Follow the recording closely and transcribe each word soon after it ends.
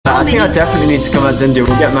think I definitely need to come out to India.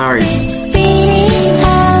 We'll get married.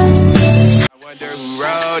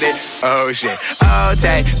 Oh shit. Oh,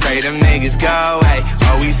 take, pray them niggas go. Hey,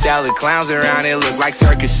 oh, we sell the clowns around it. Look like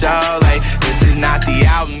circus show. Like, this is not the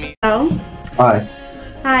album. Hello. Hi.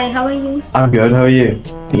 Hi, how are you? I'm good. How are you?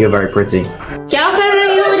 You're very pretty. क्या कर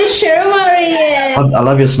रही हो? मुझे शर्म आ रही है. I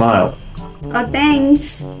love your smile. Oh, thanks.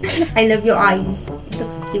 I love your eyes. It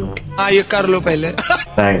looks cute. ये कर लो पहले.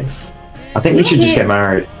 Thanks. I think we should just get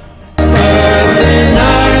married.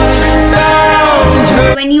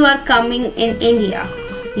 When you are coming in India,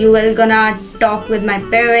 you will gonna talk with my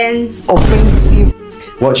parents. Offensive.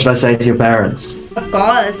 What should I say to your parents? Of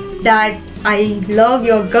course, that I love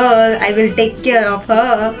your girl. I will take care of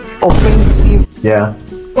her. Offensive. Yeah.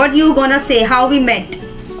 What you gonna say? How we met?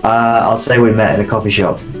 I'll say we met in a coffee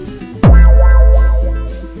shop.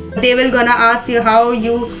 They will gonna ask you how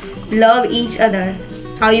you love each other,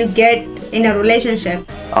 how you get in a relationship.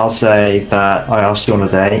 I'll say that I asked you on a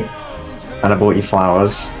date and I bought you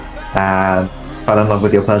flowers and fell in love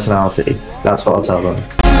with your personality. That's what I'll tell them.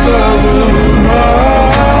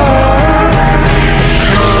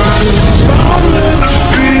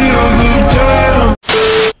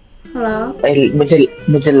 Hello.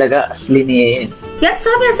 मुझे लगा असली नहीं है यार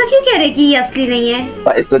सब ऐसा क्यों कह रहे कि ये असली नहीं है?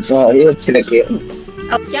 भाई सच में ये अच्छी लग रही है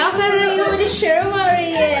अब क्या कर रही हो? मुझे शर्म आ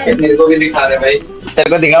रही है. मेरे को भी दिखा रहे भाई तेरे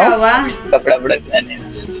को दिखाऊं क्या हुआ? कपड़ा बड़ा पहने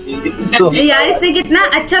यार इसने कितना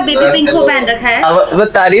अच्छा बेबी पिंक को पहन रखा है. अब वो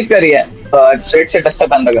तारीफ करी है स्वेट शर्ट अच्छा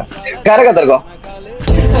पहन रखा क्या रखा तेरे को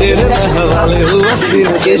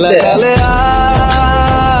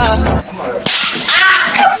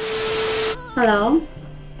Hello.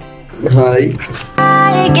 Hi.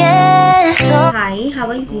 Hi, how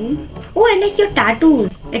are you? Oh, I like your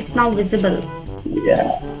tattoos. It's now visible.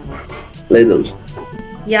 Yeah. Little.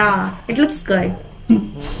 Yeah, it looks good.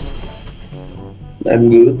 I'm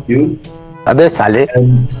good. You? अबे साले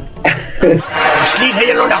Asleep है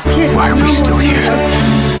ये लोड़ा. Why are we still here?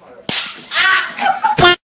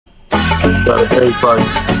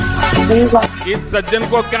 इस सज्जन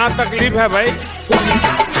को क्या तकलीफ है भाई?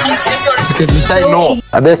 नो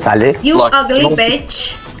अबे साले You ugly bitch.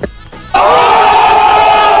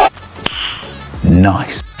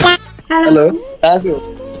 Nice Hello. कहाँ से हो?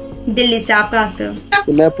 दिल्ली से. आप कहाँ से हो?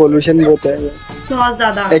 सुना है पोल्यूशन बहुत है। बहुत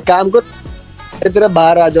ज्यादा. एक काम करो इधर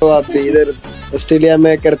बाहर आ जाओ आप भी इधर ऑस्ट्रेलिया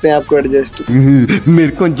में करते हैं आपको एडजस्ट।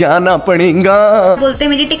 मेरे को जाना पड़ेगा. बोलते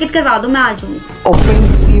मेरी टिकट करवा दो मैं आ जाऊँ.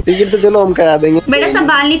 Offensive. टिकट तो चलो हम करा देंगे। बेटा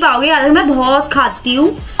संभाल नहीं पाओगे यार मैं बहुत खाती हूँ.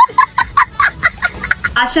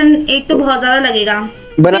 राशन एक तो बहुत ज्यादा लगेगा.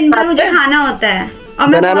 दिन भर मुझे खाना होता है और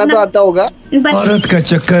मैं बनाना तो आता होगा। औरत का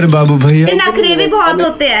चक्कर बाबू भैया. नखरे भी बहुत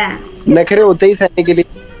होते हैं. नखरे होते ही सहने के लिए।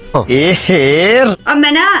 और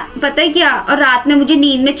मैं ना पता है क्या और रात में मुझे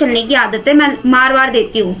नींद में चलने की आदत है. मैं मार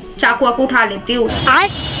देती हूँ. चाकू वाकू उठा लेती हूँ.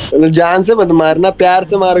 जान से मत मारना प्यार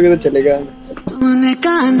से मारोगे तो चलेगा। तूने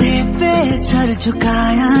कांधे पे सर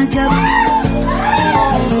झुकाया जब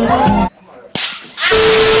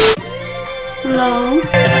Hello.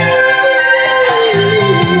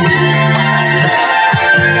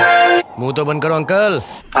 मुंह तो बंद करो uncle.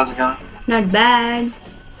 How's it going? Not bad.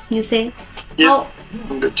 You say? Yeah, How?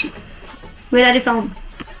 I'm good too. Where are you from?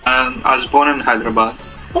 I was born in Hyderabad.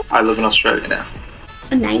 I live in Australia now.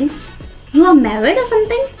 Oh, nice. You are married or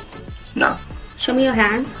something? No, Show me your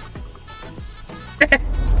hand.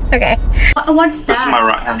 Okay. What's this is my that?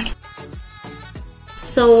 right hand.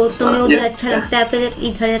 So तुम्हें उधर yeah, अच्छा yeah. लगता है फिर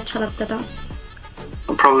इधर अच्छा लगता था?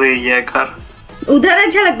 Probably yeah, घर। उधर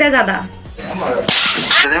अच्छा लगता है ज्यादा?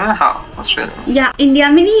 ऑस्ट्रेलिया में हाँ ऑस्ट्रेलिया में। या इंडिया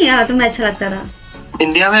में नहीं तुम्हें अच्छा लगता था?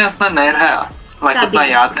 इंडिया में उतना नहीं रहा लाइक उतना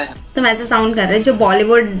याद नहीं। तुम ऐसे साउंड कर रहे हो जो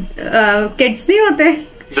बॉलीवुड किड्स नहीं होते?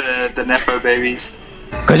 The nepo babies.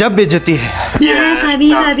 गजब बेइज्जती है.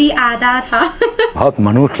 कभी आधा था. बहुत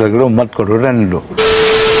मनुष्य लग रहे हो मत करो रहने दो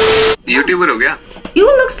यूट्यूबर हो गया। You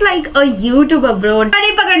looks like a YouTuber bro.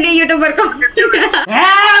 अरे पकड़ लिया यूट्यूबर को.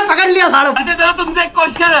 पकड़ लिया सालो. अच्छा तुमसे एक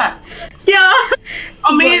क्वेश्चन है. क्या?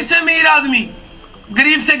 अमीर से अमीर आदमी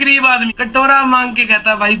गरीब से गरीब आदमी कटोरा मांग के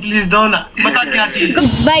कहता भाई प्लीज दो ना. बता क्या चाहिए?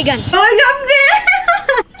 बैगन.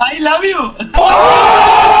 I love you.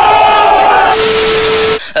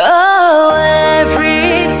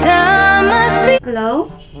 Hello.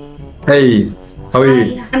 Hey, how are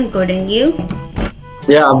you? I'm good and you?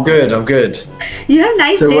 Yeah, I'm good. I'm good. You have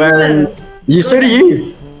nice So dimple. so do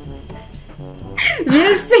you.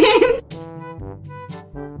 We're same.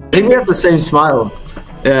 I think we have the same smile.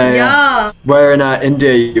 Yeah. Where in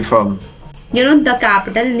India are you from? You know the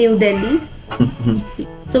capital, New Delhi.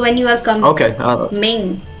 So when you are coming, Okay.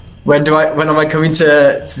 Ming. When am I coming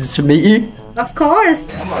to meet you? Of course.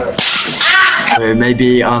 So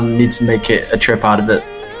maybe need to make it a trip out of it.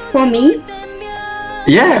 For me?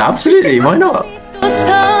 Yeah, absolutely. Why not?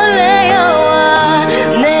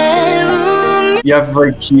 You have a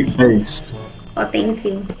very cute face. Oh, thank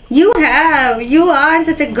you. You are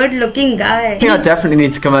such a good-looking guy. I think I definitely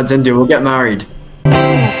need to come out to India. We'll get married.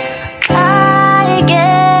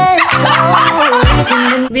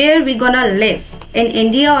 Where we gonna live? In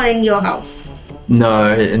India or in your house?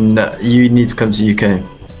 No, you need to come to UK.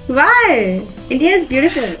 Why? India is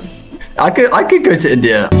beautiful. I could go to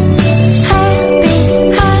India.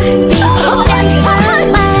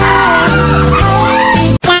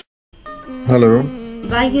 Hello.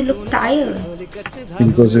 Why you look tired?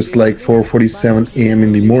 Because it's like 4:47 a.m.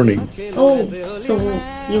 in the morning. Oh, so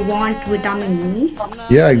you want vitamin E?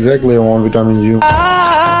 Yeah, exactly. I want vitamin U.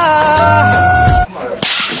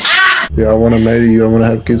 Yeah, I want to marry you. I want to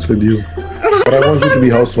have kids with you. But I want you to be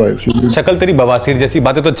housewife. शक्ल तेरी बवासीर जैसी,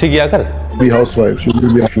 बातें तो अच्छी किया कर. Be housewife. You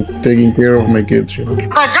will be taking care of my kids. You know.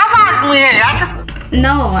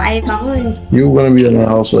 No, I won't. You're gonna be a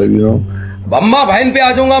housewife, you know. अम्मा बहन पे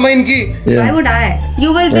आ जाऊंगा मैं इनकी. Why would I?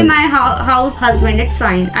 You will be my house husband. It's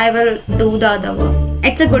fine. I will do the other work.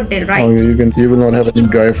 It's a good deal, right? Oh, you will not have any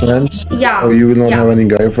guy friends. Yeah. Or you will not have any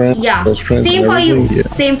guy friends. Yeah. Best friends. Same for you. Yeah.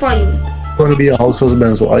 Same for you. I'm gonna be a house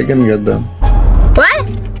husband, so I can get them.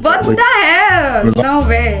 What? What the hell? No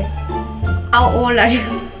way. How old are you?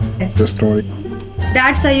 Just story.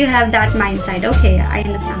 That's why you have that mindset. Okay, I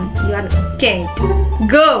understand. You are a kid.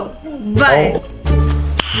 Go. Bye.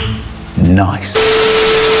 Nice.